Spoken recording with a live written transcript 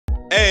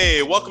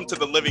Hey, welcome to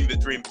the Living the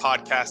Dream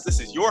podcast. This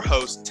is your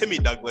host, Timmy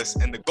Douglas,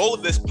 and the goal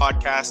of this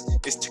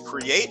podcast is to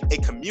create a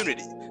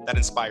community that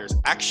inspires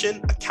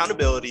action,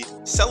 accountability,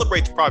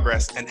 celebrates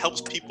progress, and helps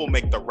people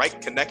make the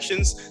right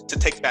connections to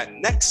take that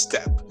next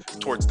step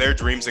towards their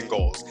dreams and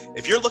goals.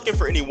 If you're looking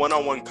for any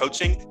one-on-one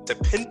coaching to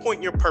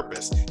pinpoint your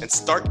purpose and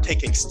start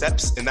taking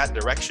steps in that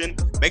direction,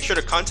 make sure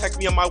to contact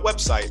me on my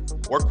website,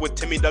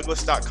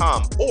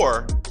 workwithtimmydouglas.com,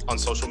 or on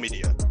social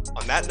media.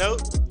 On that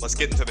note, let's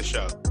get into the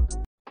show.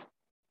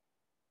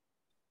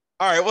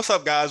 All right, what's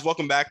up, guys?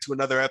 Welcome back to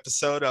another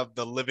episode of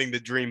the Living the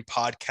Dream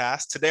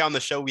podcast. Today on the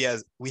show, we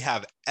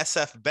have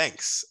SF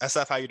Banks.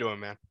 SF, how you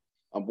doing, man?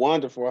 I'm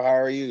wonderful. How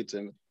are you,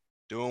 Tim?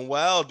 Doing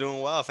well.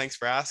 Thanks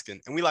for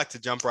asking. And we like to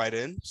jump right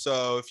in.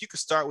 So if you could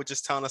start with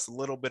just telling us a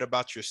little bit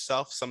about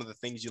yourself, some of the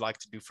things you like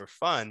to do for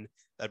fun,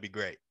 that'd be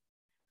great.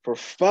 For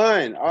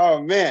fun?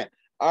 Oh, man.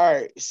 All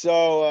right.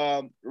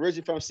 So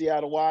originally from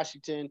Seattle,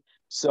 Washington.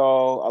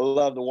 So I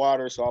love the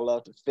water. So I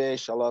love to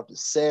fish. I love to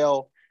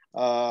sail.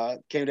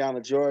 Came down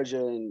to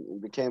Georgia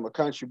and became a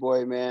country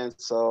boy, man.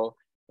 So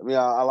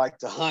I like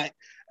to hunt,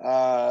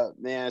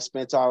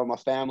 spend time with my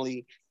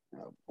family,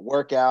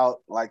 work out,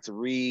 like to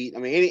read.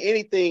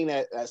 Anything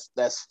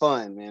that's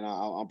fun, man.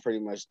 I'm pretty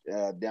much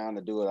down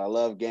to do it. I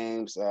love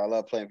games. I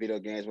love playing video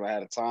games when I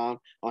had a time.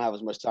 I don't have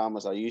as much time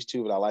as I used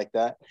to, but I like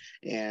that.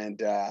 And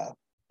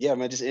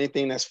just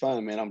anything that's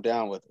fun, man. I'm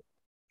down with it.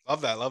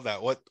 Love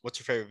that. What's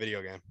your favorite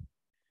video game?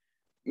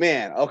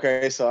 Man,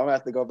 okay, so I'm gonna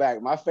have to go back.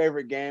 My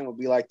favorite game would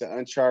be like the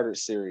Uncharted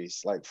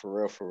series, like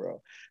for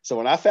real. So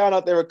when I found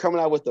out they were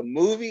coming out with the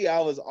movie, I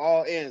was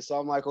all in. So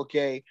I'm like,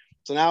 okay,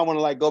 so now I want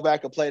to like go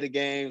back and play the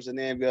games and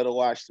then be able to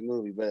watch the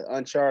movie. But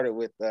Uncharted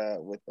with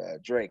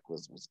Drake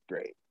was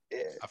great.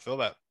 Yeah. I feel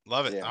that.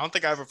 Love it. Yeah. I don't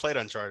think I ever played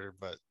Uncharted,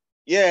 but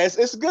yeah,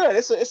 it's good.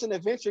 It's an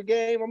adventure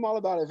game. I'm all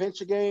about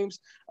adventure games.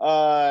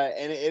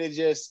 And it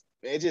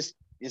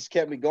just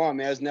kept me going,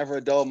 man. It was never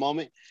a dull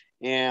moment.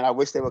 And I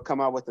wish they would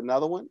come out with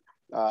another one.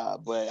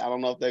 But I don't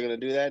know if they're going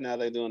to do that now.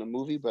 They're doing a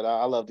movie, but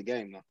I love the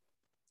game though.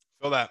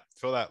 Feel that.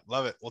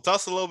 Love it. Well, tell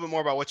us a little bit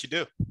more about what you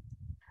do.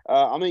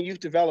 I'm in youth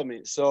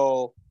development.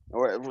 So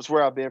it's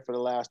where I've been for the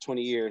last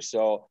 20 years.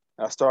 So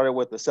I started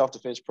with the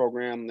self-defense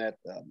program that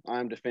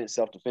I'm Defense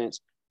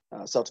self-defense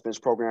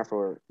program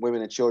for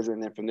women and children.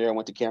 And then from there, I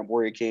went to Camp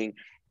Warrior King,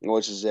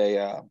 which is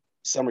a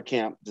summer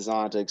camp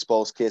designed to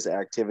expose kids to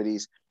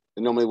activities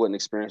they normally wouldn't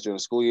experience during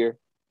the school year.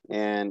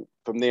 And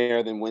from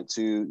there, then went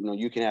to,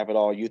 You Can Have It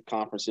All youth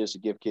conferences to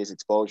give kids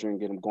exposure and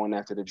get them going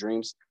after their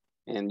dreams.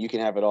 And You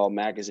Can Have It All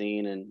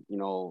magazine and,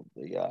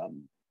 the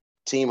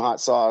Team Hot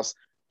Sauce,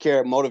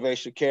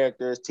 motivational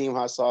characters, Team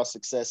Hot Sauce,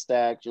 Success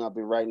Stack. I've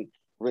been written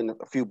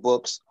a few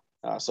books.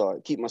 So I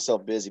keep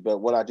myself busy. But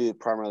what I do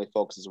primarily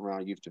focuses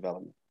around youth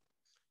development.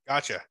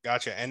 Gotcha.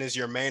 And is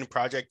your main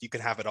project You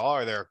Can Have It All,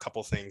 or are there a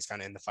couple things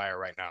kind of in the fire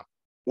right now?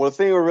 Well, the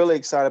thing we're really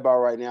excited about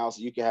right now is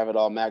You Can Have It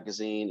All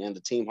magazine and the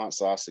Team Hot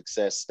Sauce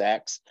Success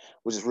Stacks,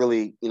 which is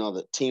really,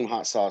 the Team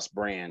Hot Sauce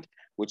brand,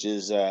 which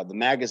is the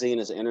magazine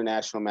is an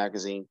international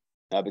magazine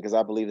because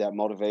I believe that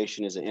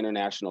motivation is an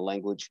international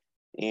language.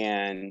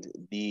 And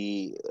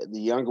the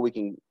younger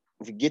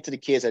if we get to the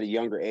kids at a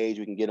younger age,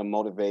 we can get them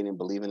motivated and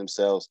believe in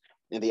themselves.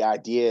 And the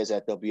idea is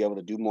that they'll be able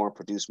to do more and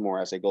produce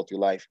more as they go through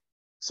life.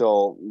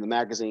 So the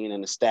magazine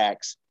and the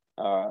stacks,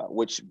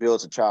 which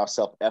builds a child's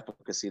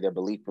self-efficacy, their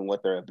belief in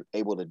what they're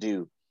able to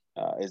do,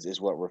 is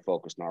what we're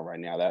focused on right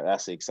now.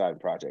 That's the exciting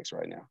projects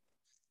right now.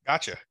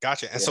 Gotcha.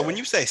 And so when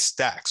you say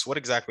stacks, what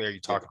exactly are you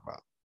talking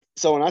about?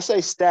 So when I say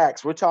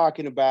stacks, we're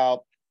talking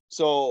about,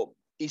 so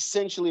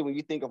essentially when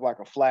you think of like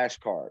a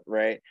flashcard,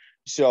 right?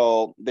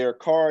 So there are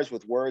cards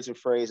with words and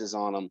phrases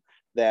on them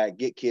that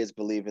get kids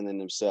believing in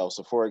themselves.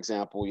 So for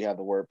example, you have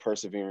the word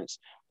perseverance,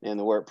 and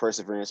the word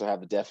perseverance will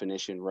have the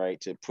definition, right?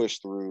 To push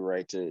through,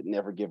 right? To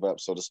never give up,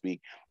 so to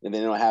speak. And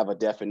then it'll have a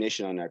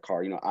definition on that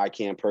card. I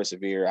can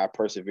persevere. I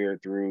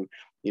persevered through,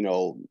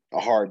 a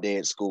hard day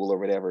at school or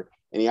whatever.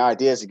 And the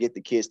idea is to get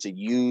the kids to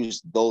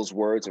use those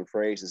words and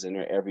phrases in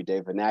their everyday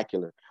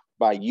vernacular.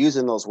 By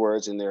using those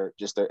words in their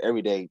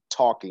everyday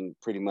talking,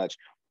 pretty much,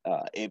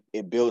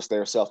 it builds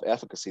their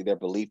self-efficacy, their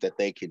belief that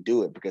they can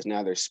do it, because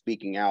now they're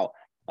speaking out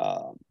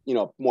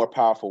more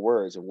powerful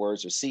words, and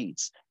words are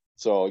seeds.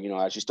 So,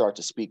 as you start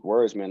to speak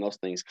words, man, those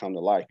things come to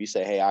life. You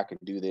say, hey, I can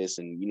do this.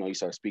 And, you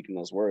start speaking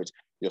those words,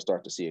 you'll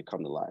start to see it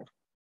come to life.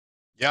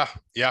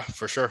 Yeah,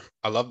 for sure.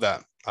 I love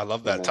that.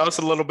 Tell us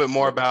a little bit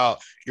more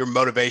about your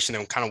motivation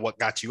and kind of what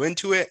got you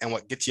into it and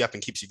what gets you up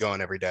and keeps you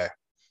going every day.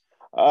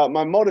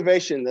 My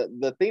motivation,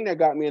 the thing that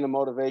got me into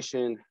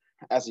motivation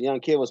as a young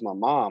kid was my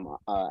mom,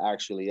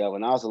 actually.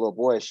 When I was a little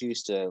boy, she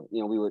used to,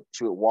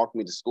 she would walk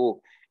me to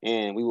school,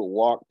 and we would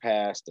walk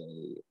past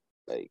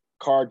a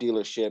car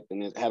dealership,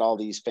 and it had all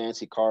these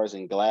fancy cars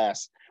in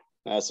glass.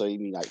 So you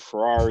mean like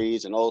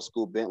Ferraris and old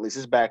school Bentleys.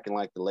 This is back in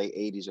like the late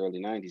 80s,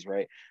 early 90s,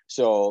 right?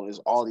 So there's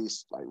all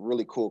these like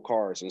really cool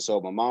cars. And so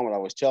my mom would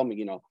always tell me,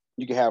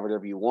 you can have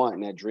whatever you want.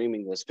 And that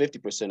dreaming was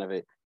 50% of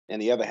it.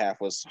 And the other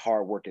half was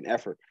hard work and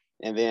effort.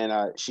 And then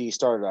she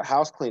started a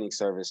house cleaning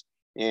service.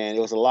 And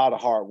it was a lot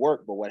of hard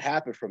work. But what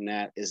happened from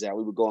that is that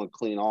we would go and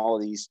clean all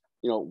of these,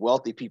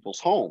 wealthy people's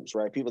homes,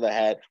 right? People that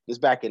had this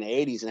back in the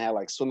 80s and had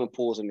like swimming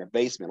pools in their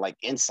basement, like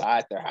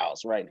inside their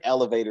house, right? And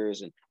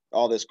elevators and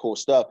all this cool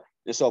stuff.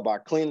 And so by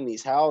cleaning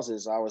these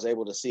houses, I was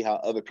able to see how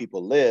other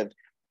people lived.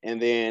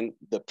 And then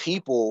the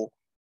people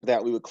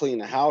that we would clean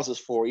the houses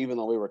for, even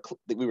though we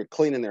were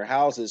cleaning their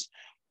houses,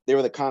 they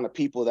were the kind of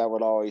people that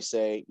would always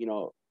say,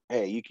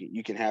 hey,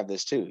 you can have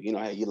this too.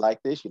 Hey, you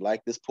like this? You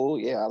like this pool?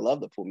 Yeah, I love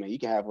the pool, man. You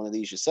can have one of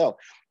these yourself.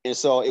 And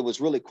so it was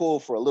really cool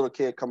for a little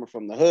kid coming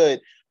from the hood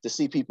to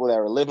see people that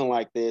were living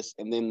like this.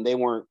 And then they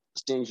weren't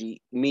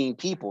stingy, mean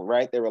people,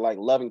 right? They were like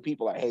loving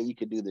people, like, hey, you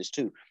could do this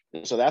too.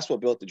 And so that's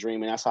what built the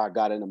dream. And that's how I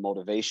got into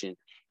motivation.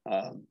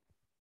 It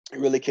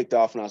really kicked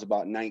off when I was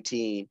about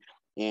 19.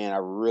 And I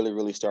really,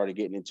 really started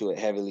getting into it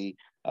heavily.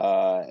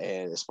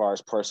 And as far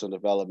as personal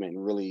development,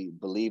 and really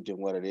believed in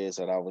what it is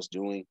that I was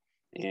doing.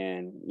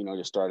 And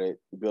just started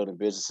building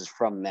businesses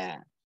from that,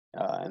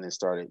 and then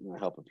started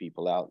helping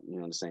people out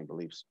in the same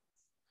beliefs.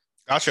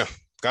 Gotcha.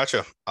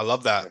 I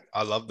love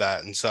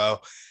that. And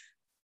so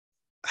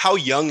how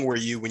young were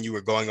you when you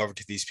were going over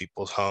to these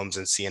people's homes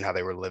and seeing how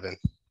they were living?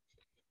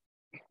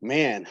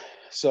 Man,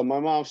 so my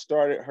mom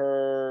started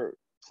her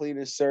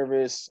cleaning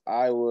service.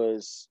 I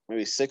was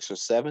maybe 6 or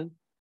 7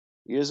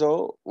 years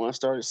old when I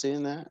started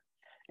seeing that.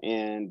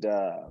 And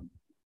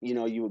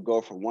you would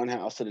go from one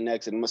house to the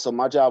next. And so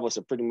my job was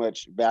to pretty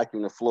much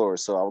vacuum the floor.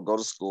 So I would go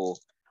to school,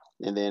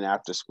 and then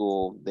after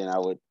school, then I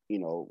would,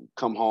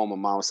 come home,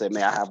 and mom would say,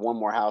 man, I have one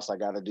more house I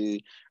got to do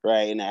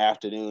right in the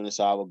afternoon. And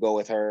so I would go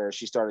with her.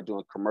 She started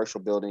doing commercial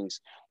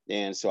buildings.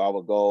 And so I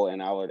would go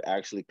and I would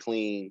actually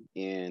clean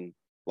in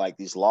like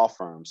these law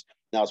firms.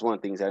 Now, it's one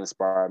of the things that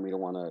inspired me to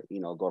want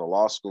to, go to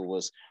law school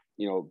was,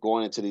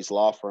 going into these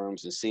law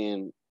firms and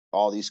seeing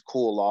all these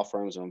cool law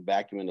firms and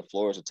vacuuming the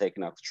floors and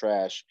taking out the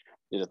trash.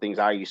 The things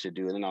I used to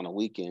do, and then on the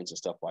weekends and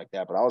stuff like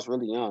that. But I was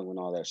really young when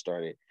all that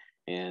started.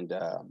 And,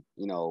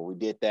 we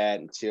did that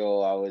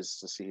until I was,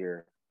 let's see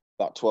here,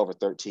 about 12 or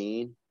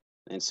 13.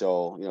 And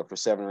so, for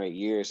 7 or 8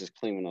 years, just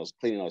cleaning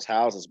those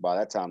houses. By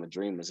that time, the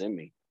dream was in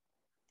me.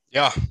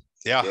 Yeah,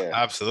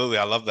 absolutely.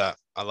 I love that.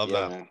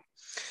 Man.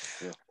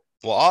 Yeah.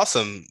 Well,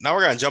 awesome. Now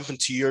we're going to jump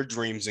into your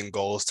dreams and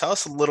goals. Tell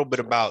us a little bit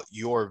about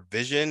your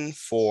vision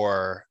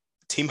for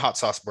Team Hot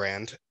Sauce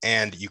brand,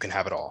 and You Can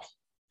Have It All.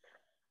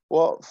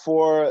 Well,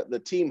 for the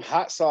Team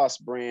Hot Sauce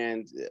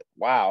brand,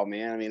 wow,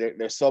 man. I mean,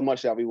 there's so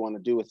much that we want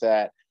to do with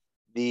that.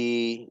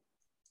 The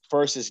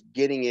first is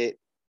getting it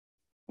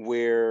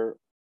where,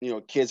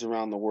 kids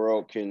around the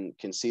world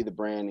can see the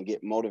brand and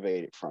get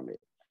motivated from it,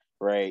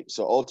 right?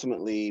 So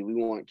ultimately, we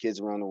want kids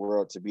around the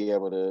world to be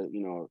able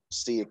to,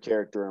 see a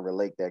character and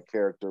relate that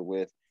character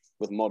with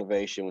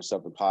motivation, with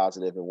something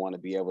positive, and want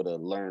to be able to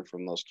learn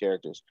from those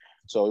characters.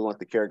 So we want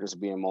the characters to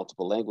be in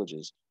multiple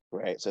languages,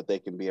 right? So that they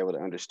can be able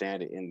to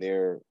understand it in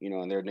their,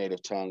 in their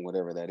native tongue,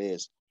 whatever that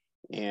is.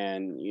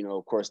 And,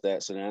 of course,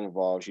 that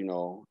involves,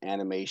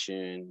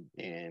 animation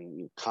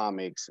and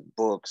comics and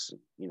books,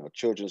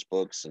 children's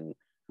books and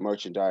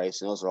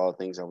merchandise. And those are all the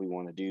things that we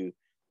want to do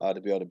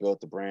to be able to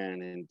build the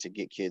brand and to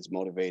get kids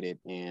motivated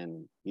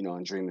and,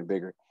 and dreaming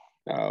bigger.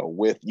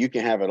 With You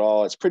Can Have It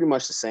All, it's pretty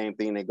much the same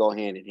thing. They go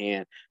hand in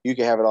hand. You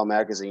Can Have It All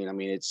magazine, I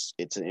mean,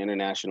 it's an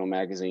international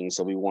magazine,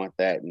 so we want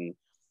that. And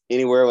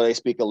anywhere where they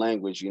speak a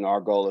language,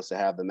 our goal is to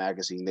have the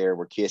magazine there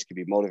where kids can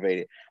be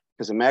motivated,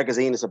 because a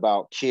magazine is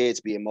about kids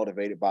being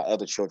motivated by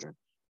other children,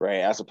 right?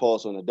 As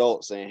opposed to an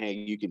adult saying, hey,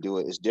 you can do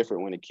it. It's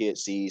different when a kid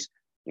sees,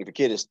 if a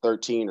kid is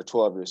 13 or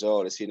 12 years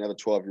old, they see another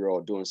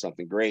 12-year-old doing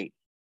something great.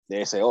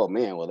 They say, oh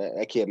man, well,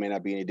 that kid may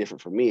not be any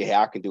different from me. Hey,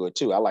 I can do it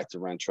too. I like to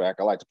run track.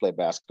 I like to play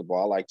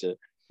basketball. I like to,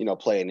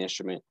 play an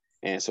instrument.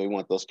 And so we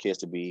want those kids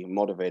to be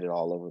motivated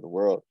all over the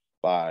world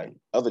by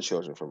other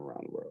children from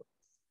around the world.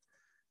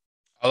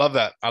 I love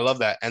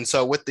that. And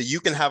so with the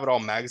You Can Have It All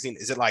magazine,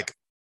 is it like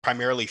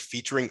primarily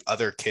featuring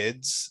other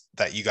kids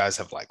that you guys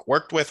have like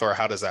worked with, or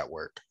how does that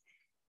work?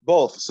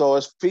 Both. So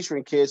it's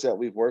featuring kids that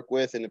we've worked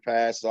with in the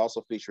past. It's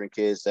also featuring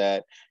kids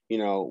that,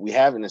 we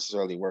haven't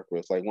necessarily worked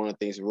with. Like, one of the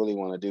things we really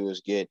want to do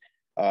is get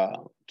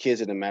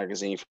kids in the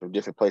magazine from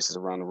different places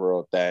around the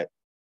world that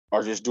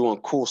are just doing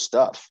cool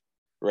stuff,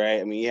 right?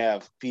 I mean, you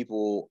have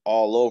people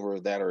all over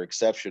that are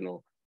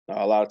exceptional.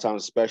 A lot of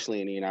times, especially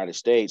in the United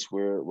States,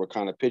 we're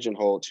kind of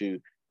pigeonholed to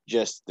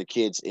just the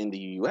kids in the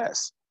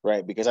US,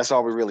 right? Because that's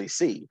all we really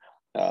see.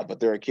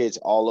 But there are kids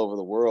all over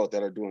the world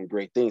that are doing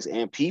great things,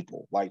 and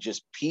people, like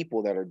just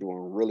people that are doing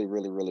really,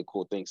 really, really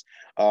cool things.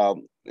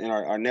 In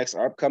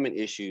our upcoming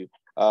issue,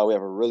 we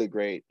have a really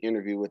great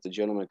interview with the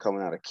gentleman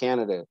coming out of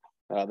Canada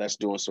that's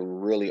doing some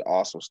really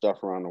awesome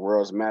stuff around the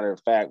world. As a matter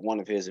of fact, one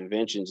of his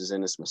inventions is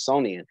in the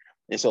Smithsonian.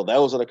 And so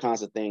those are the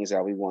kinds of things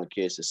that we want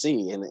kids to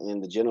see.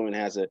 And the gentleman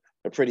has a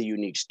pretty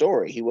unique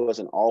story. He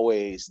wasn't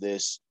always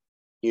this,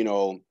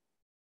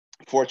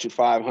 Fortune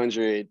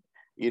 500,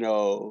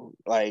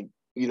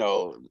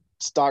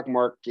 stock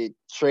market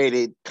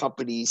traded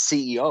company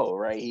CEO,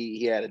 right?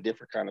 He had a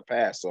different kind of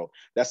past. So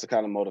that's the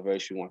kind of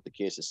motivation we want the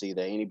kids to see,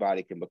 that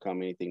anybody can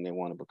become anything they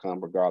want to become,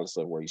 regardless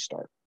of where you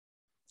start.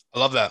 I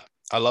love that.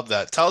 I love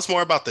that. Tell us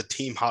more about the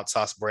Team Hot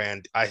Sauce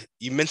brand.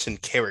 You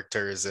mentioned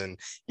characters and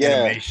Yeah,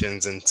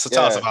 animations, and so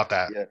tell us yeah, about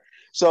that. yeah.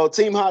 So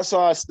Team Hot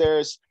Sauce,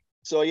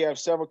 so you have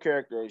several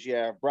characters. You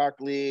have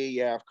Broccoli,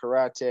 you have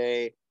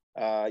Karate,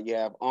 you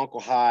have Uncle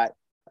Hot,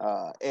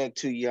 Egg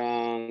Too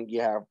Young,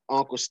 you have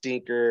Uncle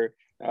Stinker,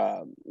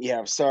 you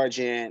have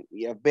Sergeant,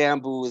 you have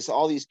Bamboo. It's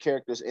all these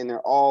characters, and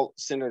they're all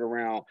centered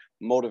around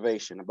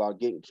motivation, about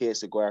getting kids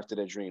to go after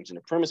their dreams. And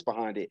the premise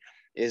behind it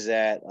is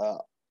that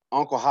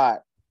Uncle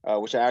Hot,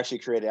 which I actually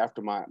created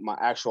after my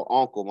actual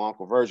uncle, my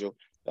Uncle Virgil.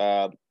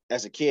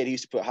 As a kid, he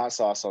used to put hot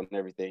sauce on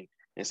everything,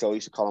 and so he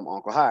used to call him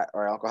Uncle Hot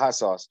or Uncle Hot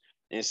Sauce,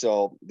 and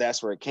so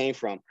that's where it came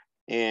from.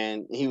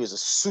 And he was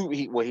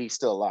he's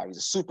still alive. He's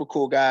a super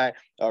cool guy.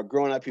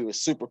 Growing up, he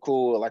was super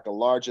cool, like a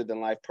larger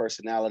than life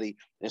personality.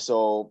 And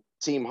so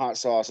Team Hot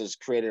Sauce is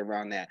created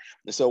around that.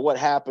 And so what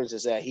happens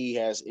is that he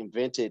has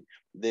invented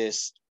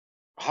this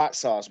hot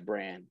sauce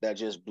brand that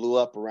just blew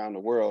up around the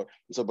world.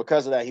 And so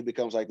because of that, he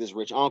becomes like this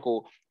rich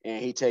uncle,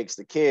 and he takes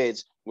the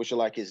kids, which are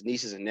like his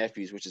nieces and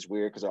nephews, which is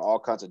weird because they're all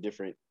kinds of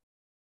different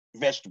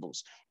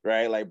vegetables,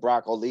 right? Like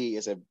broccoli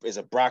is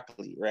a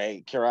broccoli,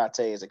 right?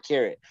 Karate is a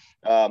carrot.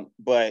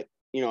 But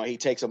he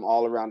takes them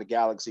all around the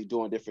galaxy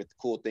doing different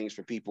cool things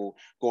for people,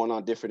 going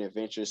on different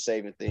adventures,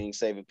 saving things,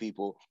 saving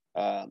people.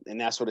 And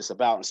that's what it's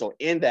about. And so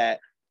in that,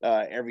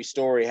 every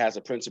story has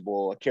a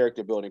principle, a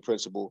character building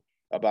principle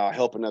about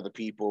helping other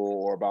people,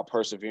 or about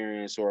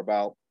perseverance, or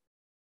about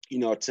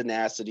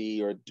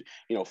tenacity, or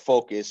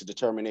focus,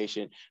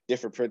 determination,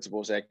 different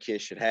principles that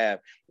kids should have.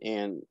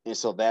 And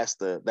so that's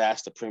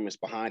the premise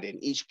behind it.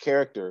 And each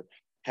character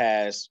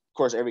has, of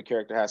course, every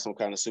character has some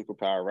kind of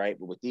superpower, right?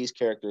 But with these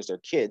characters, they're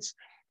kids,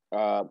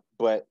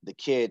 but the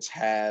kids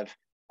have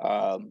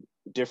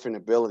different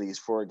abilities.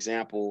 For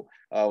example,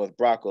 with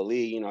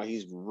Broccoli,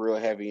 he's real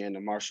heavy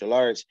into martial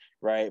arts,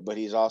 right? But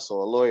he's also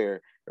a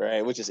lawyer,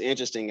 right? Which is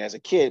interesting as a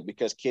kid,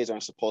 because kids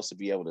aren't supposed to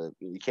be able to,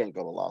 you can't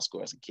go to law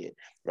school as a kid,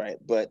 right?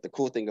 But the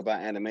cool thing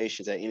about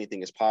animation is that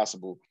anything is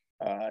possible.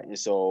 And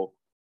so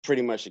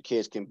pretty much the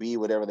kids can be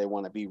whatever they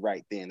want to be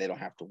right then. They don't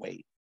have to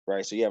wait,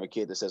 right? So you have a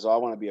kid that says, oh, I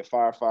want to be a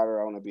firefighter,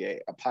 I want to be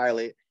a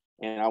pilot,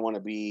 and I want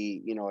to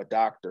be, a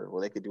doctor.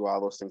 Well, they could do all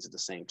those things at the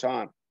same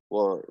time.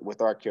 Well,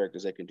 with our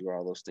characters, they can do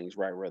all those things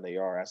right where they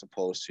are, as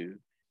opposed to,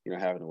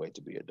 having to wait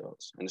to be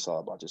adults. And it's all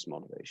about just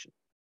motivation.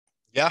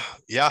 Yeah,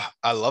 yeah,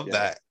 I love Yeah,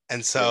 that.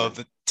 And so yeah.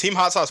 the Team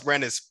Hot Sauce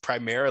brand is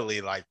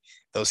primarily like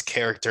those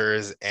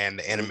characters and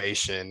the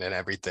animation and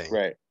everything.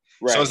 Right,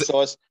 So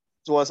right.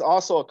 So it's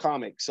also a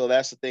comic. So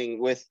that's the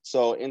thing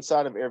so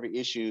inside of every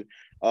issue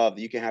of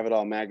You Can Have It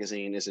All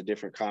magazine is a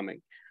different comic.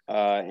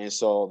 And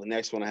so the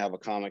next one I have a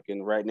comic,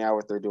 and right now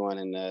what they're doing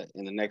in the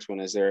next one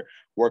is they're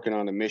working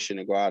on a mission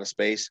to go out of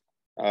space.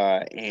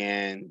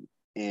 And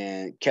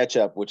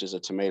Ketchup, which is a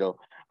tomato,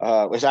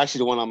 it's actually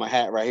the one on my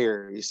hat right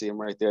here. You see him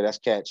right there. That's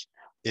Catch.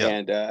 yeah,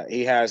 And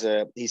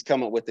he's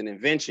come up with an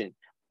invention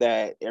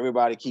that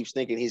everybody keeps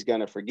thinking he's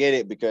gonna forget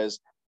it, because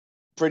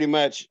pretty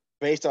much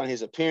based on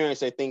his appearance,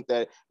 they think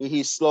that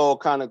he's slow,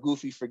 kind of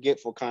goofy,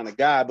 forgetful kind of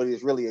guy, but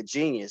he's really a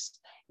genius,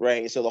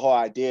 right? So the whole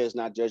idea is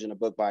not judging a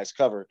book by its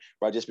cover,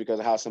 right? Just because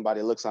of how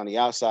somebody looks on the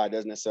outside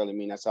doesn't necessarily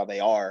mean that's how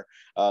they are.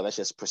 That's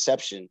just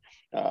perception.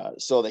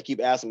 So they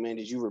keep asking, man,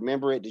 did you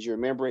remember it? Did you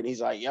remember it? And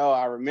he's like, yo,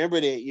 I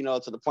remembered it,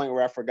 to the point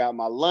where I forgot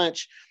my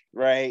lunch,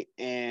 right?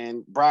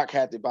 And Brock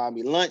had to buy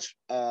me lunch,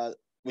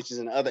 which is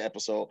in the other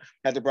episode,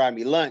 had to buy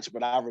me lunch,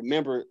 but I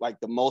remember like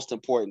the most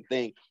important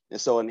thing.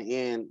 And so in the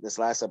end, this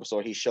last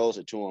episode, he shows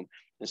it to him.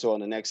 And so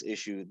in the next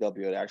issue, they'll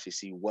be able to actually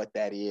see what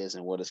that is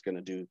and what it's going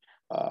to do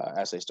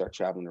as they start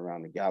traveling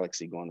around the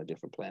galaxy, going to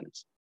different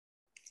planets.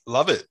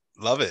 love it,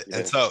 love it. And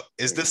Yeah. so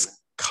is Yeah. this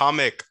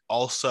comic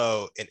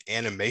also an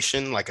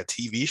animation, like a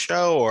TV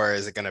show, or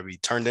is it going to be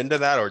turned into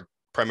that, or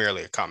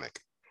primarily a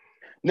comic?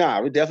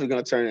 We're definitely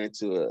going to turn it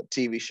into a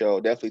TV show,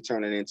 definitely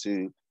turn it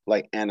into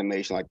like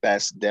animation. Like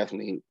that's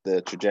definitely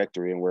the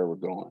trajectory and where we're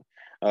going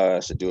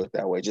to do it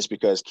that way, just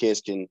because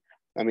kids can,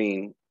 I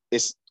mean,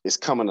 it's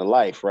coming to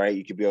life, right?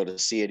 You could be able to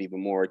see it even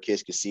more.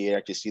 Kids can see it,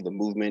 actually see the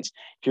movements,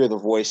 hear the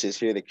voices,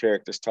 hear the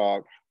characters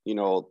talk.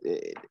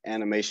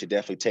 Animation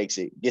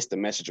definitely gets the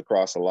message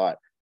across a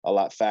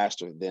lot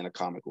faster than a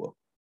comic will.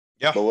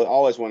 Yeah, But we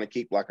always want to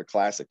keep like a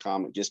classic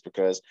comic, just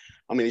because,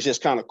 I mean, it's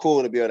just kind of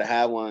cool to be able to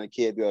have one, a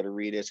kid be able to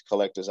read it,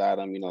 collector's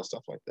item,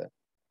 stuff like that.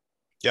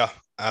 yeah,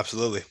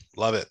 absolutely.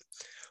 Love it.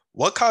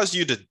 What caused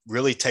you to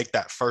really take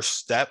that first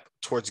step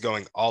towards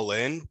going all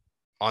in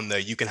on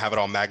the You Can Have It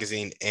All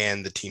magazine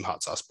and the Team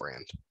Hot Sauce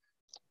brand?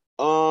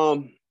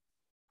 Um,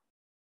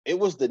 it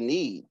was the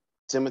need,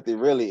 Timothy,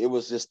 really. It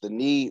was just the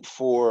need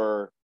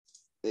for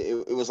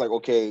it was like,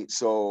 okay,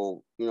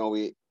 so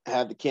we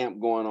have the camp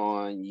going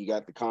on, you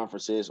got the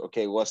conferences,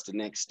 okay, what's the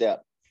next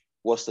step?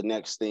 What's the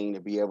next thing to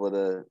be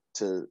able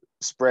to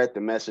spread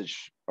the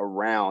message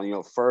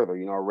around, further,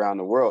 around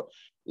the world?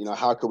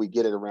 How could we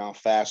get it around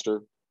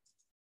faster?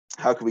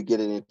 How can we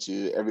get it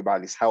into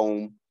everybody's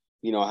home?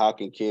 How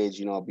can kids,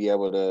 be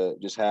able to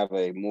just have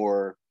a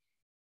more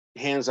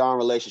hands-on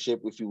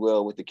relationship, if you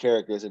will, with the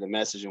characters and the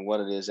message and what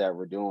it is that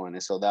we're doing?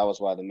 And so that was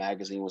why the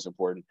magazine was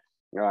important.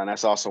 And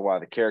that's also why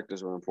the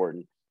characters were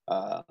important.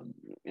 Um,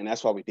 and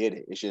that's why we did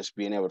it. It's just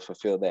being able to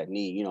fulfill that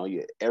need.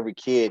 Every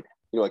kid,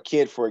 a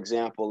kid, for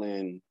example,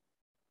 in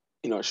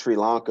Sri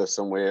Lanka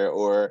somewhere,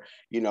 or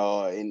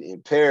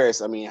in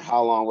Paris. I mean,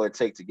 how long will it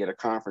take to get a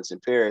conference in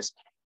Paris?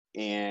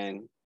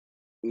 And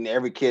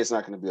every kid's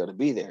not going to be able to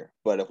be there.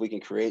 But if we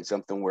can create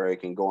something where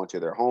it can go into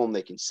their home,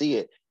 they can see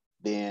it,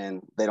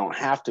 then they don't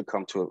have to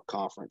come to a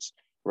conference,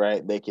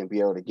 right? They can be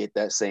able to get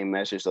that same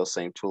message, those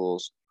same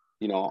tools,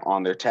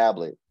 on their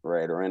tablet,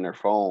 right, or in their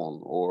phone,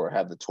 or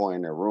have the toy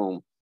in their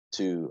room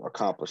to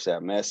accomplish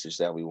that message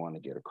that we want to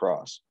get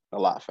across a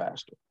lot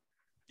faster.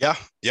 Yeah,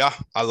 yeah,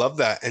 I love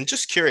that. And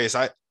just curious,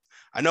 I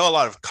know a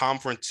lot of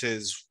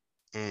conferences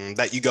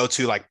that you go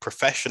to, like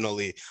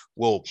professionally,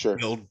 will Sure.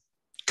 build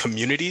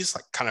communities,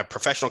 like kind of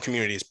professional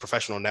communities,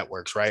 professional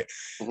networks, right?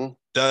 Mm-hmm.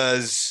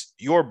 Does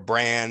your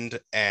brand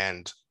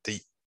and the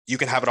You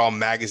Can Have It All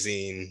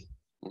magazine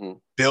Mm-hmm.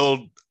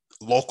 build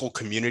local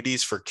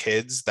communities for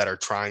kids that are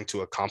trying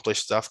to accomplish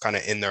stuff kind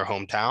of in their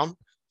hometown?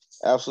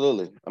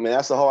 Absolutely. I mean,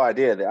 that's the whole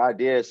idea. The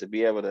idea is to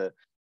be able to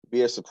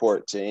be a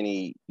support to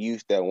any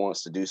youth that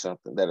wants to do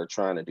something, that are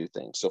trying to do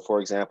things. So, for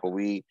example,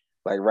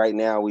 right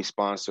now, we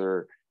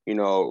sponsor,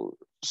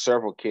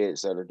 several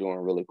kids that are doing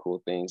really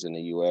cool things in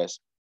the U.S.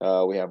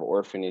 We have an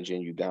orphanage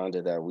in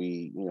Uganda that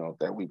we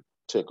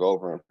took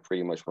over and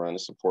pretty much run the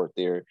support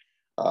there.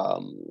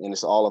 And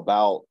it's all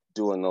about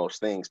doing those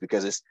things,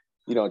 because it's,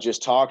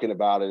 just talking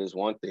about it is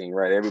one thing,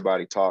 right?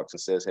 Everybody talks and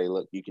says, hey,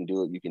 look, you can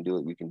do it, you can do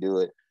it, you can do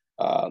it.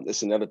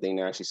 It's another thing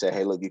to actually say,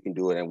 hey, look, you can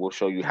do it, and we'll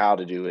show you how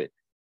to do it.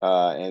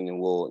 And then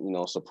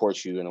we'll,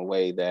 support you in a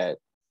way that,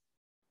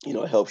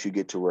 helps you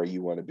get to where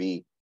you want to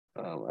be.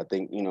 I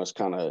think, it's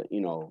kind of,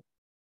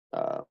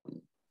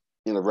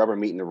 rubber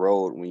meeting the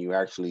road when you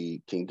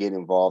actually can get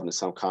involved in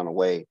some kind of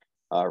way,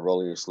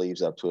 rolling your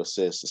sleeves up to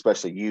assist,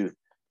 especially youth,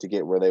 to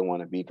get where they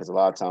want to be. Because a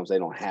lot of times they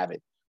don't have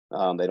it.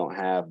 They don't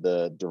have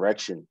the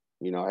direction,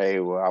 hey,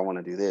 well, I want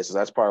to do this. So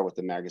that's part of what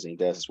the magazine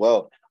does as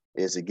well,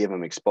 is to give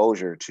them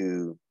exposure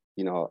to,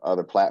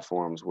 other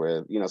platforms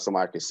where,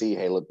 somebody could see,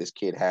 hey, look, this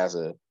kid has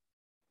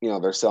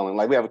they're selling,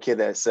 like we have a kid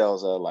that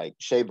sells like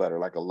shea butter,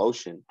 like a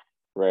lotion,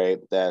 right?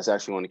 That's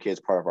actually one of the kids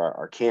part of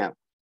our camp.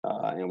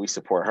 And we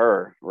support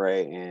her,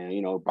 right?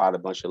 And, bought a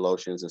bunch of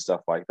lotions and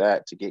stuff like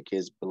that to get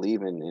kids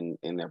believing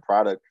in their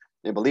product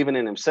and believing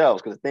in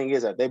themselves. Because the thing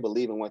is that they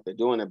believe in what they're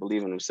doing, they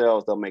believe in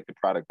themselves, they'll make the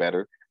product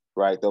better,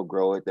 right? They'll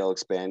grow it, they'll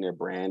expand their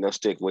brand, they'll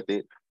stick with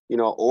it,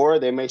 or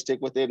they may stick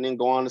with it and then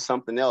go on to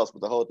something else.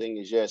 But the whole thing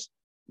is just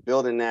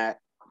building that,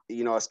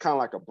 it's kind of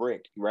like a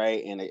brick,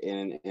 right?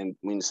 And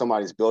when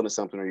somebody's building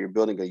something, or you're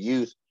building a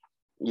youth,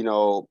 a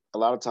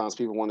lot of times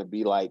people want to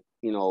be like,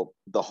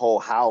 the whole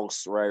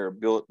house, right? Or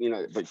build,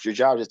 but your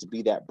job is to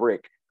be that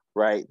brick,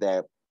 right?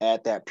 That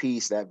add that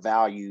piece, that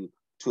value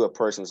to a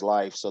person's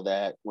life, so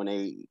that when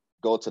they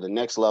go to the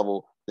next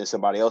level, then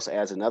somebody else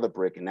adds another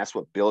brick, and that's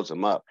what builds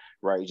them up,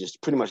 right? You're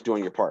just pretty much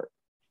doing your part.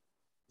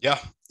 Yeah,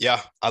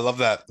 yeah, I love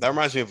that. That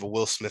reminds me of a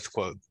Will Smith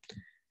quote.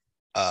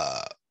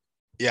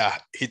 Yeah,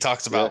 he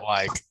talks about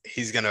like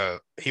he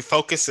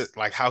focuses,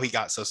 like how he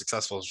got so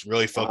successful is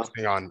really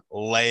focusing on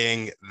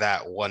laying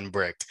that one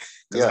brick,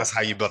 because that's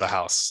how you build a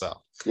house.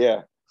 So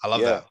yeah, I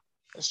love that.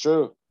 That's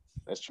true.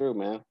 That's true,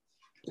 man.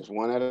 Just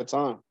one at a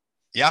time.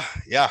 Yeah,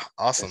 yeah,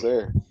 awesome. Yes,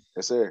 sir.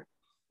 Yes, sir.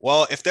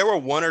 Well, if there were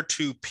one or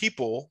two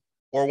people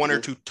or one or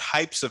two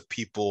types of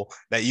people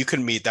that you could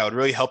meet that would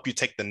really help you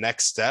take the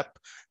next step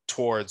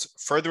towards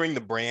furthering the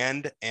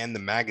brand and the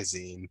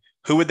magazine,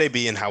 who would they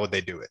be and how would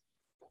they do it?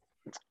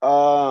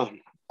 I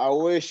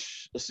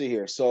wish, let's see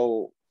here.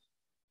 So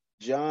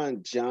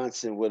John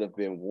Johnson would have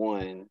been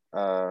one,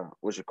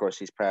 which of course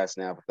he's passed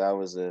now, but that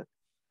was the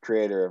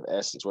creator of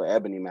Essence, or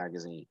Ebony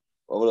magazine.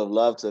 I would have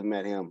loved to have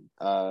met him,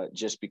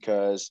 just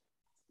because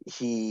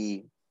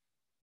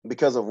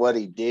of what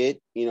he did,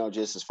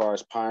 just as far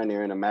as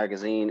pioneering a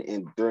magazine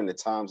and during the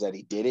times that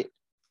he did it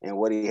and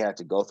what he had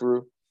to go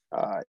through.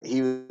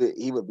 He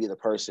would be the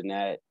person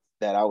that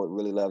I would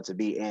really love to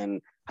be.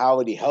 And how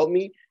would he help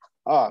me?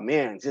 Oh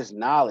man, just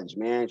knowledge,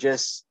 man.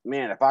 Just,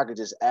 man, if I could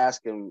just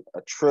ask him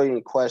a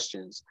trillion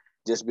questions,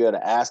 just be able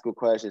to ask him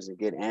questions and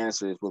get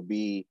answers would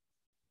be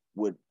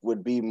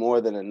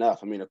more than enough.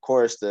 I mean, of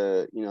course,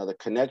 the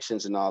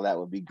connections and all that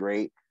would be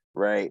great,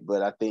 right?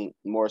 But I think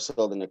more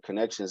so than the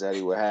connections that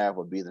he would have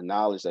would be the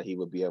knowledge that he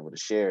would be able to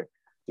share.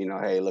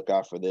 Hey, look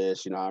out for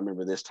this. I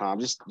remember this time.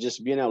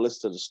 Just being able to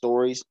listen to the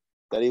stories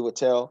that he would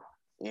tell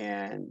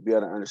and be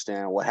able to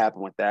understand what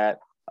happened with that.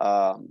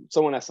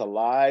 Someone that's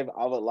alive,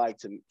 I would like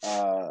to,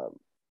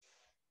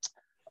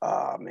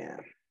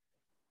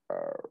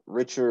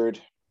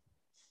 Richard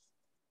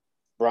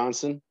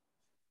Bronson,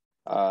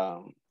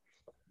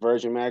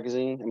 Virgin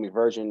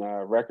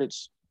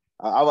Records.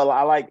 I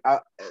like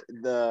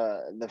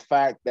the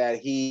fact that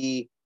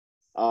he,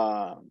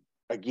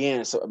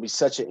 again, so be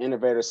such an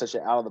innovator, such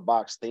an out of the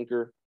box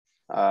thinker.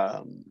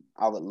 I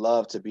would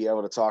love to be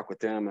able to talk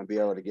with him and be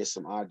able to get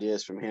some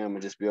ideas from him,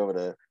 and just be able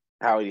to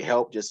how he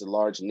helped just a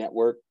large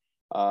network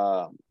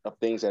of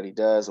things that he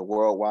does, a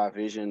worldwide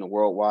vision, a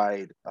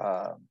worldwide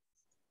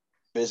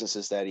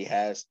businesses that he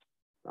has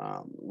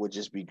would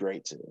just be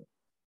great to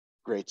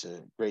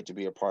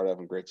be a part of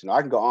and great to know.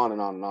 I can go on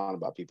and on and on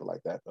about people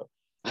like that though.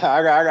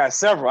 I got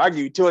several. I'll give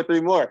you 2 or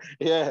 3 more.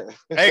 Yeah.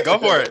 Hey, go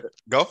for it.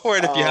 Go for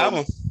it if you have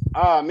them.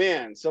 Oh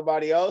man,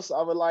 somebody else.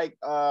 I would like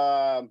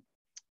I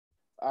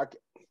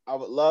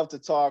would love to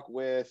talk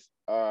with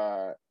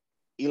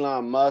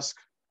Elon Musk.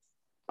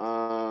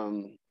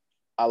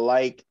 I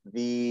like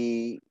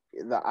the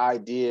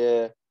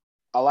idea.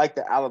 I like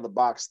the out of the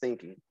box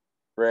thinking,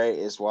 right?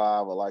 Is why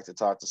I would like to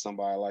talk to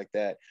somebody like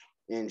that,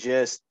 and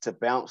just to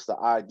bounce the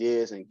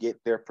ideas and get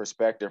their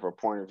perspective or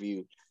point of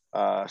view.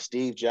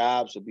 Steve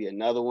Jobs would be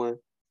another one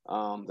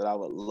that I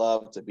would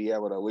love to be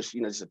able to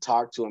just to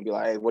talk to and be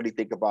like, hey, what do you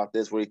think about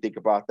this? What do you think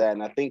about that?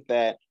 And I think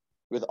that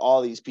with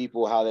all these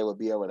people, how they would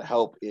be able to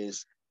help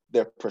is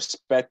their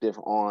perspective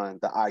on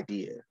the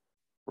idea,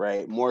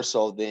 right? More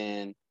so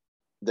than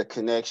the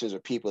connections or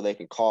people they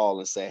can call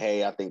and say,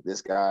 hey, I think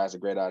this guy has a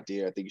great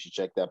idea. I think you should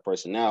check that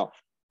person out.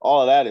 All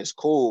of that is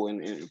cool.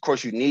 And of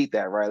course you need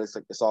that, right?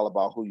 It's all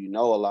about who you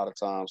know a lot of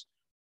times.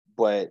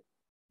 But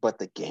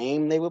the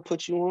game they would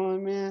put you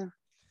on, man,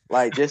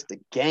 like just the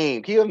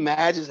game. Can you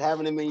imagine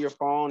having them in your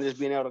phone, just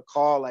being able to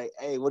call like,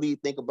 hey, what do you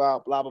think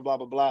about blah, blah, blah,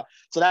 blah, blah.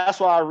 So that's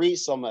why I read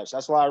so much.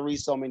 That's why I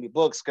read so many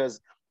books, because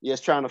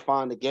just trying to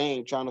find the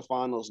game, trying to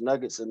find those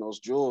nuggets and those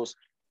jewels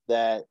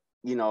that,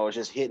 is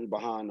just hidden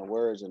behind the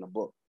words in the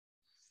book.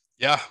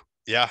 Yeah.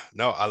 Yeah.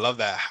 No, I love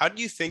that. How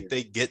do you think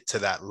they get to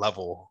that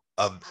level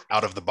of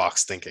out of the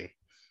box thinking?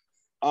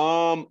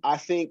 I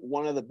think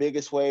one of the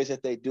biggest ways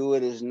that they do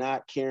it is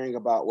not caring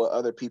about what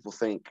other people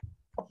think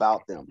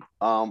about them.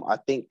 I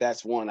think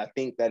that's one. I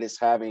think that it's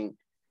having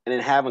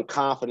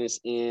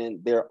confidence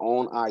in their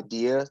own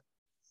idea,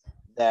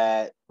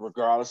 that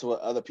regardless of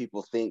what other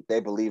people think, they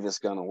believe it's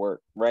going to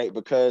work, right?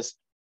 Because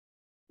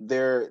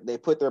they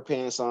put their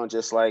pants on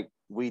just like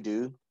we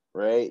do,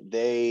 right?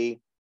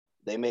 They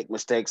make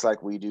mistakes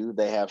like we do.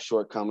 They have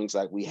shortcomings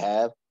like we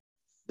have.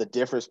 The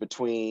difference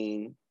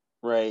between,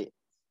 right,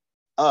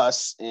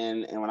 us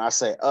and when I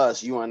say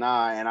us, you and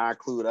I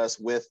include us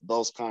with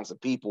those kinds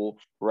of people,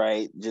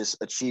 right? Just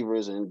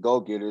achievers and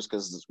go-getters,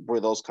 because we're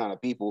those kind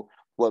of people.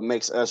 What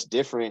makes us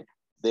different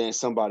than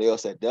somebody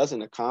else that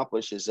doesn't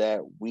accomplish is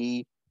that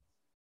we,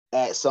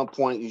 at some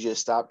point, you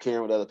just stop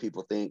caring what other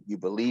people think. You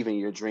believe in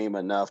your dream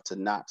enough to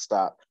not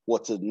stop,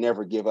 to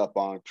never give up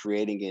on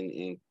creating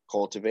and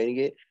cultivating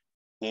it.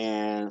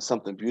 And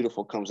something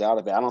beautiful comes out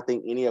of it. I don't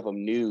think any of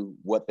them knew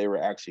what they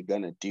were actually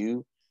going to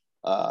do,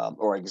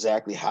 or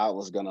exactly how it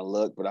was going to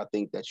look. But I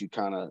think that you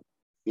kind of,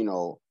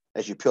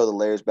 as you peel the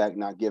layers back,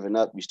 not giving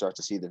up, you start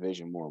to see the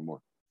vision more and more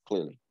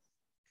clearly.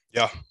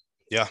 Yeah,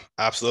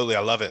 absolutely.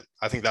 I love it.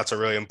 I think that's a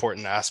really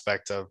important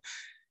aspect of,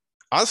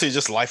 honestly,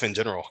 just life in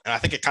general. And I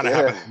think it kind of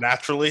happens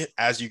naturally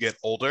as you get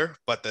older,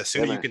 but the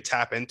sooner you can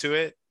tap into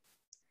it.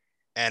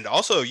 And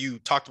also, you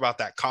talked about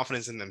that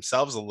confidence in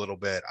themselves a little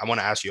bit. I want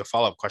to ask you a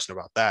follow-up question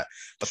about that.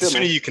 But the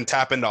sooner you can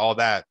tap into all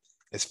that,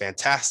 it's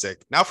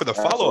fantastic. Now for the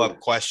follow-up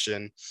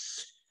question,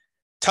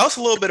 tell us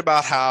a little bit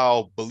about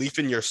how belief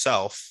in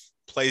yourself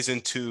plays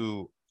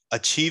into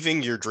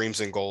achieving your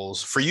dreams and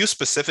goals for you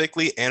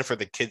specifically and for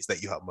the kids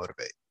that you help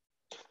motivate.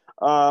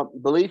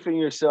 Belief in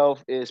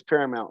yourself is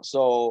paramount.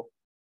 So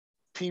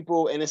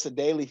people, and it's a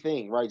daily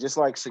thing, right? Just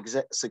like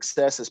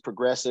success is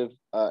progressive.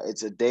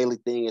 It's a daily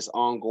thing. It's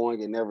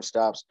ongoing. It never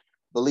stops.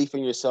 Belief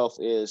in yourself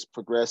is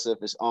progressive.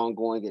 It's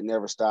ongoing. It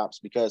never stops,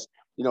 because,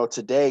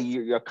 today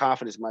your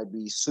confidence might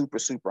be super,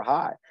 super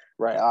high,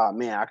 right? Oh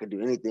man, I can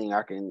do anything.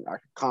 I can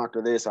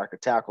conquer this. I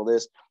could tackle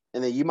this.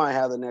 And then you might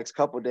have the next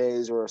couple of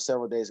days or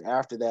several days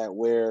after that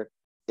where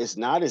it's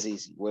not as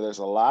easy, where there's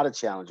a lot of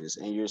challenges,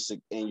 and your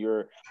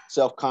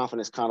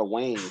self-confidence kind of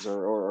wanes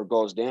or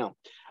goes down.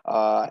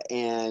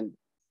 And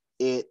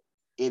it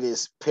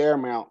is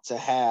paramount to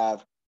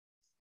have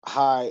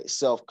high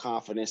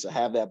self-confidence, to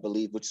have that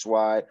belief, which is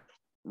why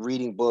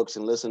reading books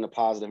and listening to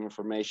positive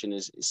information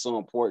is so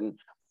important,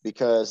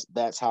 because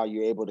that's how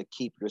you're able to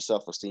keep your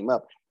self-esteem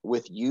up.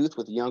 With youth,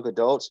 with young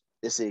adults,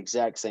 it's the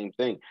exact same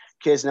thing.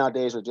 Kids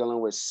nowadays are dealing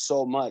with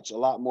so much, a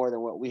lot more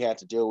than what we had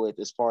to deal with,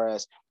 as far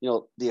as,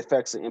 the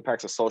effects and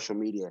impacts of social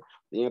media,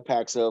 the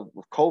impacts of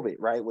COVID,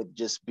 right? With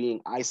just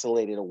being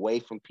isolated away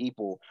from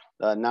people,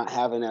 not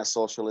having that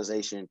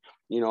socialization,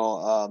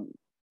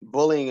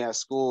 bullying at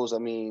schools. I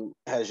mean,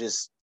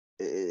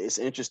 it's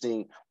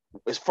interesting.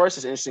 First,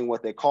 it's interesting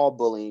what they call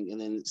bullying, and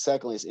then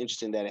secondly, it's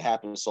interesting that it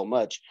happens so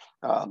much.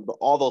 But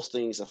all those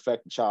things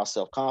affect the child's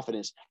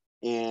self-confidence.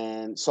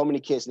 And so many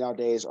kids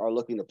nowadays are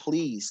looking to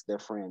please their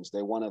friends.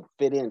 They want to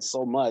fit in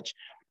so much,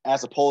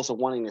 as opposed to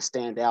wanting to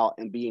stand out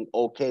and being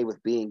okay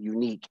with being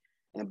unique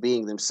and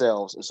being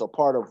themselves. And so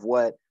part of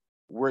what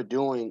we're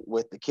doing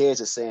with the kids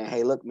is saying,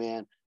 hey, look,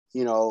 man,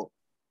 uniqueness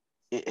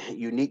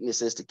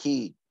is the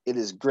key. It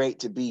is great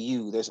to be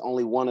you. There's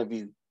only one of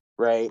you,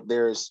 right?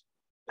 There's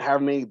how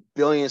many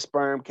billion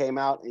sperm came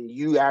out and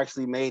you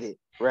actually made it,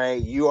 right?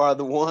 You are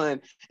the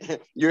one.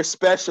 You're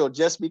special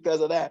just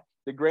because of that.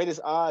 The greatest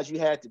odds you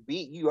had to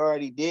beat, you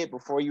already did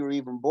before you were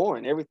even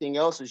born. Everything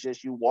else is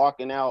just you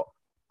walking out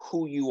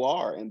who you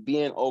are and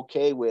being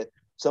okay with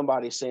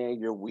somebody saying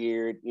you're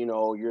weird, you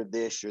know, you're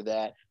this, you're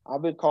that.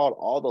 I've been called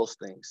all those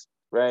things,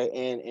 right?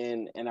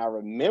 And I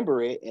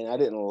remember it, and I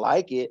didn't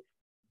like it,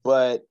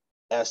 but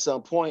at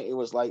some point it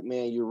was like,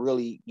 man,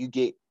 you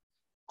get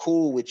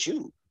cool with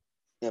you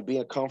and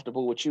being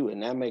comfortable with you,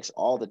 and that makes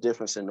all the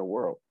difference in the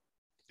world.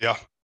 Yeah,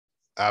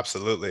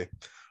 absolutely.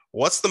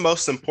 What's the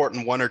most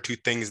important one or two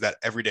things that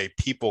everyday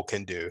people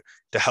can do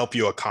to help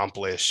you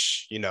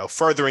accomplish,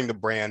 furthering the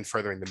brand,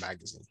 furthering the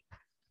magazine?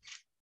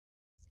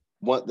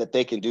 What that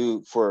they can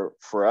do for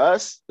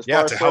us as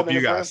far as to help furthering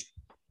you the brand?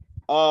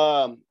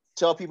 guys.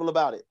 Tell people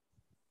about it.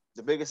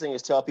 The biggest thing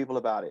is tell people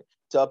about it.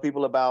 Tell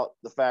people about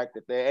the fact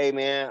that hey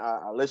man,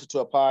 I listened to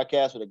a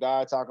podcast with a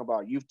guy talking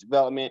about youth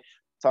development,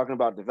 talking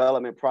about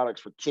development products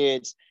for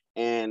kids,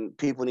 and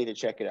people need to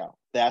check it out.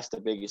 That's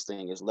the biggest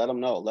thing, is let them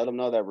know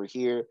that we're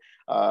here.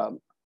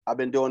 I've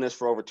been doing this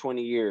for over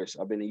 20 years.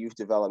 I've been in youth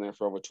development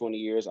for over 20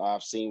 years.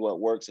 I've seen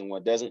what works and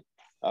what doesn't.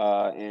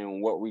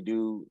 And what we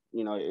do,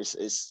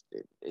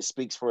 it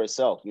speaks for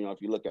itself. You know,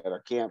 if you look at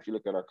our camps, you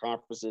look at our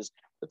conferences,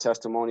 the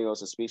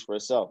testimonials, it speaks for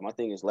itself. My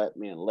thing is let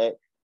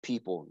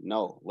people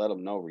know, let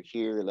them know we're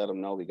here, let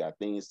them know we got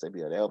things to be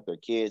able to help their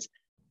kids,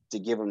 to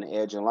give them the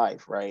edge in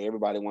life, right?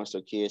 Everybody wants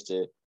their kids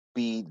to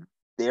be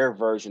their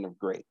version of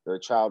great, their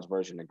child's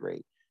version of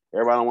great.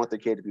 Everybody don't want their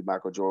kid to be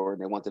Michael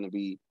Jordan. They want them to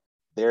be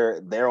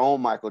their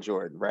own Michael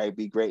Jordan, right?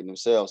 Be great in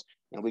themselves.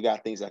 And we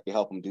got things that can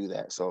help them do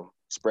that. So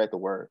spread the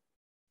word.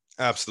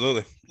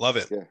 Absolutely. Love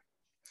it. Yeah.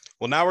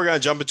 Well, now we're going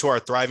to jump into our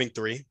Thriving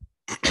Three.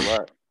 All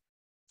right.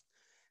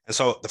 And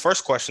so the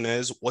first question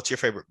is, what's your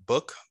favorite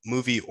book,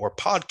 movie, or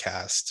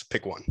podcast?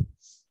 Pick one.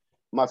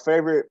 My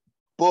favorite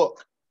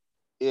book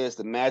is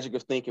The Magic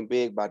of Thinking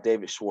Big by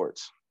David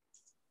Schwartz.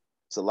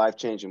 It's a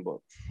life-changing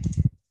book.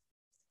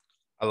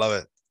 I love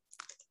it.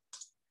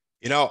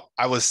 You know,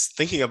 I was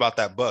thinking about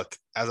that book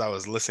as I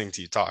was listening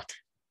to you talk.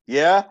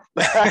 Yeah.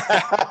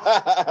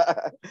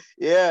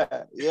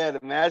 Yeah. The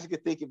Magic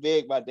of Thinking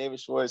Big by David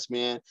Schwartz,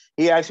 man.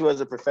 He actually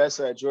was a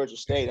professor at Georgia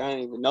State. I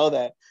didn't even know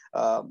that.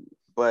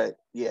 But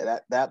yeah,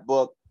 that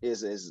book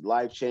is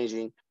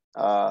life-changing.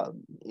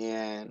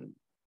 And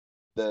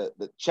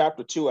the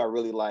chapter 2 I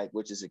really like,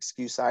 which is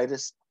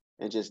excuse-itis,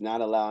 and just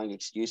not allowing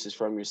excuses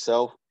from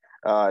yourself,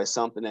 is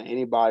something that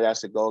anybody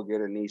that's a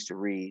go-getter needs to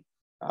read.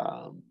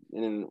 And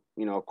then,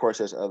 of course,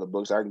 there's other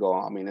books I can go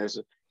on. I mean, there's,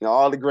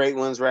 all the great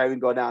ones, right? We can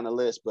go down the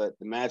list, but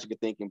The Magic of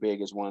Thinking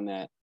Big is one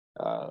that,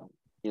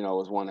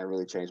 was one that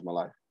really changed my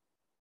life.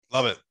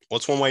 Love it.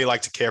 What's one way you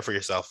like to care for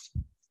yourself?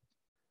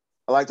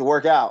 I like to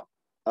work out.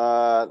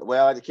 The way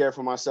I like to care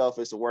for myself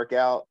is to work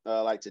out.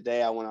 Like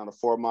today, I went on a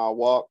 4-mile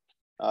walk.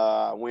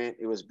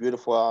 It was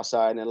beautiful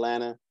outside in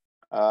Atlanta.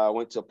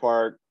 Went to a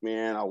park,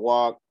 man. I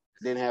walked,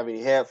 didn't have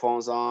any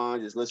headphones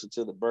on, just listened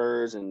to the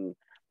birds and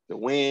the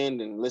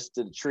wind and listened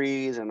to the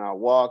trees. And I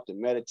walked and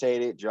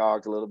meditated,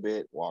 jogged a little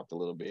bit, walked a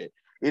little bit,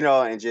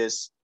 and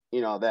just,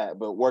 that.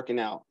 But working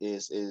out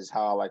is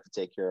how I like to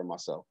take care of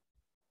myself.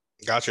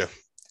 Gotcha.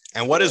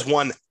 And what is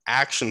one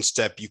action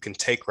step you can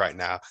take right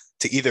now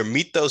to either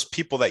meet those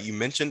people that you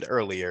mentioned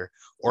earlier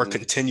or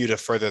continue to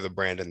further the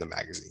brand in the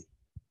magazine?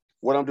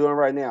 What I'm doing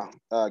right now,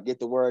 get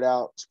the word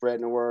out,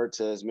 spreading the word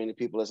to as many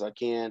people as I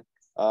can,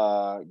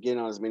 getting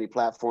on as many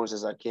platforms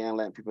as I can,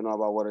 letting people know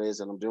about what it is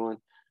that I'm doing,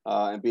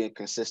 and being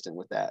consistent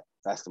with that.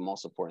 That's the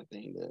most important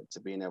thing, to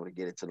being able to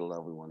get it to the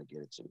level we want to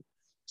get it to.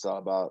 It's all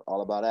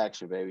about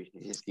action, baby.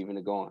 Just keeping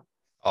it going.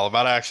 All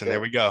about action. Yeah.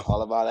 There we go.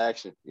 All about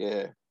action.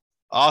 Yeah.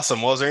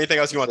 Awesome. Well, is there anything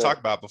else you want to talk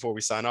about before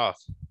we sign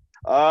off?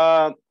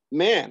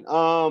 Man,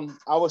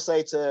 I would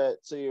say to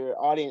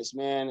your audience,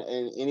 man,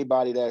 and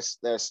anybody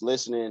that's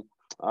listening,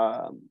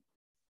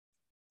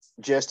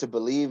 just to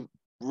believe,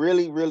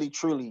 really, really,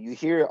 truly. You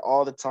hear it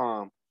all the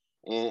time,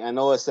 and I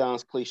know it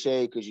sounds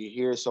cliche because you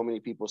hear so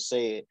many people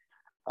say it,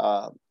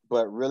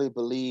 but really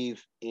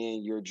believe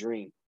in your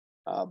dream.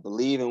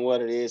 Believe in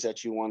what it is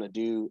that you want to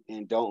do,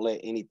 and don't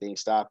let anything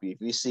stop you.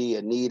 If you see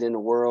a need in the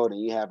world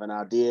and you have an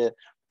idea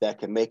that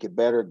can make it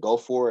better, go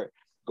for it.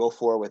 Go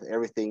for it with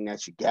everything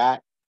that you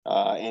got.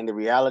 And the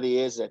reality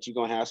is that you're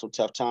going to have some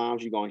tough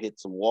times. You're going to hit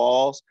some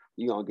walls.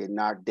 You're going to get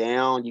knocked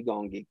down. You're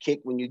going to get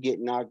kicked when you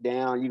get knocked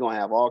down. You're going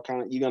to have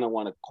you're going to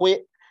want to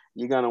quit.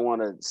 You're going to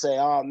want to say,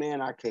 oh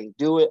man, I can't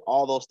do it.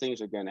 All those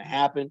things are going to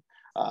happen.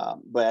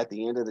 But at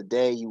the end of the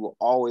day, you will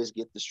always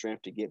get the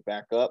strength to get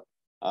back up.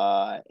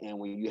 And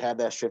when you have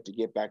that strength to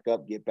get back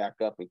up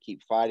and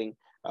keep fighting.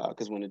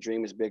 Because when the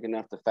dream is big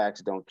enough, the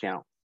facts don't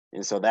count.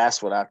 And so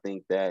that's what I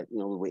think, that,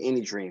 with any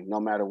dream, no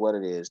matter what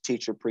it is,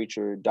 teacher,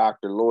 preacher,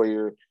 doctor,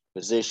 lawyer,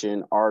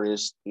 physician,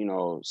 artist,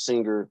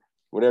 singer,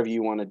 whatever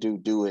you want to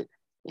do it.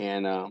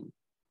 And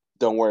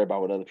don't worry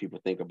about what other people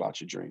think about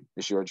your dream.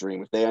 It's your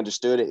dream. If they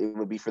understood it, it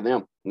would be for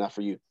them, not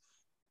for you.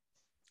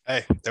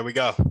 Hey, there we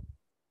go.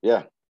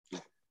 Yeah.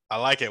 I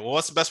like it. Well,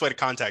 what's the best way to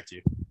contact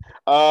you?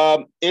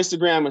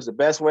 Instagram is the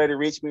best way to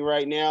reach me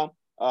right now.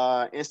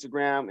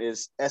 Instagram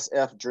is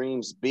SF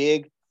Dreams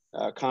Big.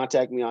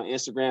 Contact me on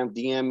Instagram,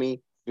 DM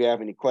me. If you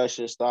have any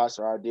questions, thoughts,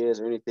 or ideas,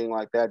 or anything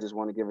like that, just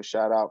want to give a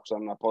shout out,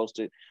 something I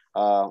posted.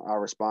 I'll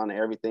respond to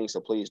everything,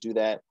 so please do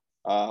that.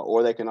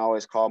 Or they can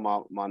always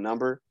call my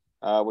number,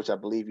 which I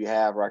believe you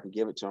have, or I can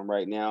give it to them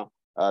right now.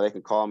 They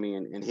can call me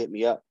and hit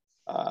me up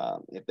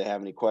if they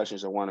have any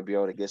questions or want to be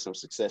able to get some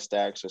success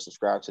stacks or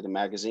subscribe to the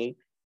magazine.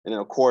 And then,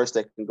 of course,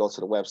 they can go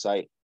to the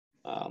website,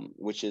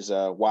 which is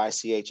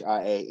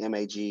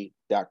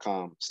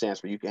YCHIAMAG.com. Stands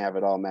for You Can Have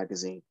It All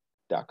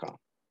Magazine.com.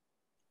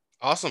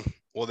 Awesome.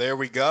 Well, there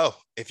we go.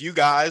 If you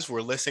guys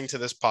were listening to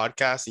this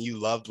podcast and you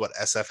loved what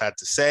SF had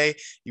to say,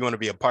 you want to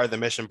be a part of the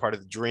mission, part of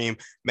the dream,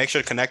 make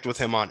sure to connect with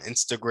him on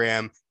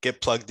Instagram,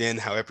 get plugged in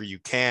however you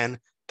can.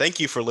 Thank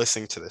you for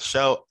listening to the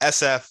show.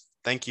 SF,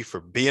 thank you for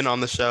being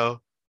on the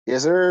show.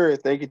 Yes, sir.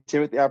 Thank you,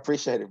 Timothy. I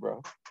appreciate it,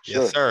 bro.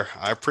 Sure. Yes, sir.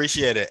 I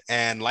appreciate it.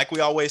 And like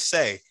we always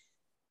say,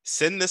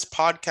 send this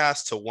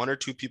podcast to one or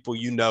two people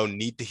you know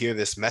need to hear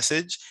this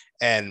message.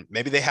 And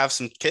maybe they have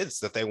some kids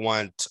that they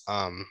want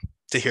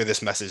to hear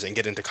this message and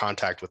get into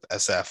contact with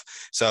SF.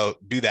 So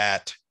do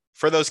that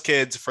for those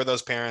kids, for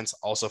those parents,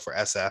 also for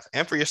SF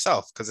and for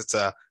yourself, because it's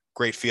a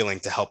great feeling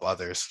to help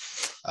others.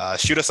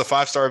 Shoot us a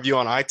 5-star review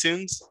on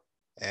iTunes,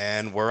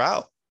 and we're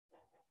out.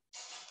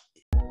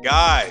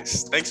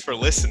 Guys, thanks for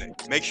listening.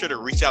 Make sure to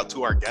reach out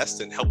to our guests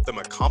and help them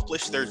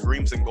accomplish their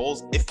dreams and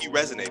goals if you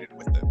resonated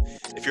with them.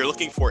 If you're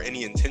looking for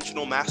any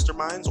intentional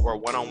masterminds or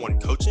one-on-one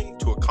coaching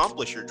to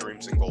accomplish your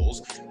dreams and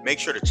goals, make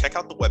sure to check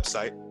out the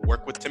website,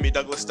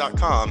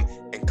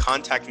 workwithtimmydouglas.com, and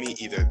contact me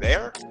either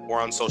there or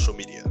on social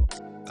media.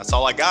 That's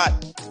all I got.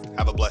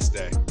 Have a blessed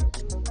day.